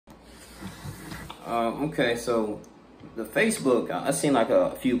Okay, so the Facebook, I seen like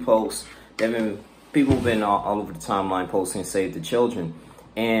a few posts that people have been all over the timeline posting "Save the Children,"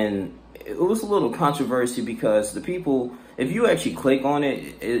 and it was a little controversy because the people, if you actually click on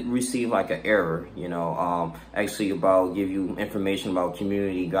it, it received like an error, actually give you information about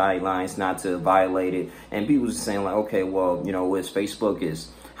community guidelines, not to violate it, and people was saying like, okay, well, with Facebook is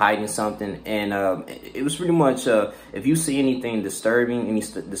hiding something, and it was pretty much if you see anything disturbing, any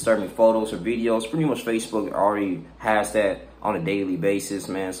disturbing photos or videos, pretty much Facebook already has that on a daily basis,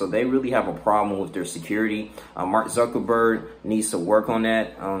 man. So they really have a problem with their security. Mark Zuckerberg needs to work on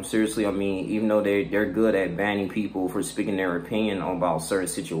that. Seriously, I mean, even though they're good at banning people for speaking their opinion about certain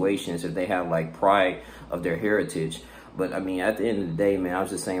situations, if they have like pride of their heritage. But I mean, at the end of the day, man, I was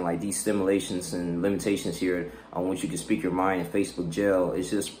just saying like these stimulations and limitations here on which you can speak your mind in Facebook jail,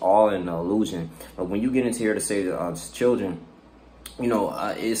 it's just all an illusion. But when you get into here to say to children,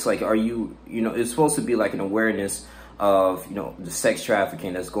 it's like, it's supposed to be like an awareness of, the sex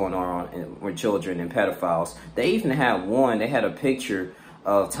trafficking that's going on with children and pedophiles. They even had a picture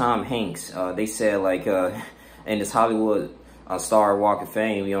of Tom Hanks. They said like, in this Hollywood Star Walk of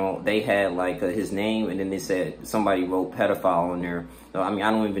Fame, they had like his name, and then they said somebody wrote pedophile on there. So, I mean,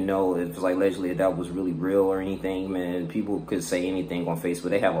 I don't even know if it's like allegedly that was really real or anything, man. People could say anything on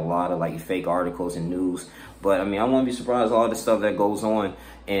Facebook. They have a lot of like fake articles and news. But I mean, I wouldn't be surprised all the stuff that goes on,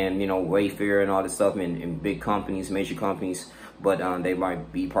 and Wayfair and all this stuff in big companies, major companies. But they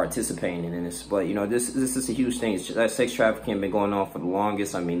might be participating in this. But this is a huge thing. That sex trafficking been going on for the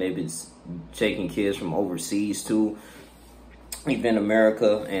longest. I mean, they've been taking kids from overseas too, even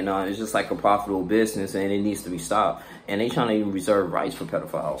America, and it's just like a profitable business, and it needs to be stopped. And they trying to even reserve rights for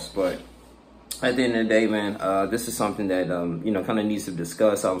pedophiles. But at the end of the day, man, this is something that kind of needs to be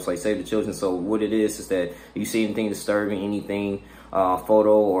discussed. I was like, save the children. So what it is that if you see anything disturbing, anything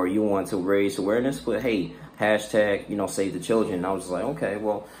photo, or you want to raise awareness, but hey, hashtag save the children. And I was like, okay,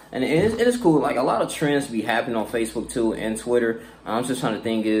 well, and it is cool. Like a lot of trends be happening on Facebook too and Twitter. I'm just trying to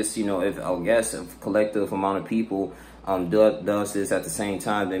think is if I guess a collective amount of people does this at the same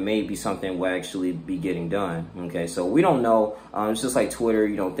time, then maybe something will actually be getting done. Okay, so we don't know. It's just like Twitter,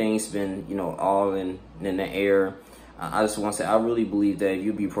 things been all in the air. I just want to say, I really believe that if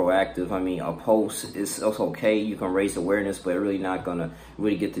you be proactive, I mean, a post is okay, you can raise awareness, but really not gonna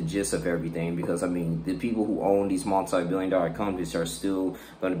really get the gist of everything, because I mean, the people who own these multi-billion-dollar companies are still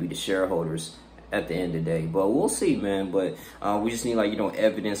gonna be the shareholders at the end of the day. But we'll see, man. But we just need like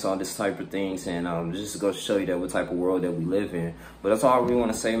evidence on this type of things, and just to go show you that what type of world that we live in. But that's all I really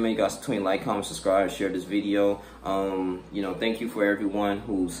want to say, man. You guys, between like, comment, subscribe, share this video. Thank you for everyone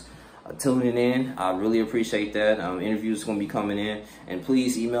who's tuning in. I really appreciate that. Interviews going to be coming in, and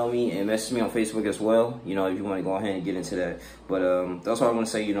please email me and message me on Facebook as well, if you want to go ahead and get into that. But that's all I want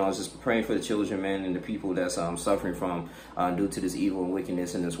to say. I was just praying for the children, man, and the people that's suffering from due to this evil and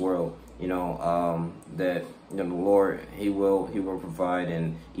wickedness in this world. That the Lord, he will provide,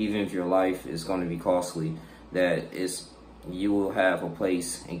 and even if your life is going to be costly, that you will have a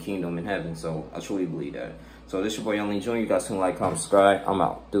place in kingdom in heaven. So I truly believe that. So this is your boy Young Lean Jr. You guys can like, comment, subscribe. I'm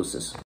out. Deuces.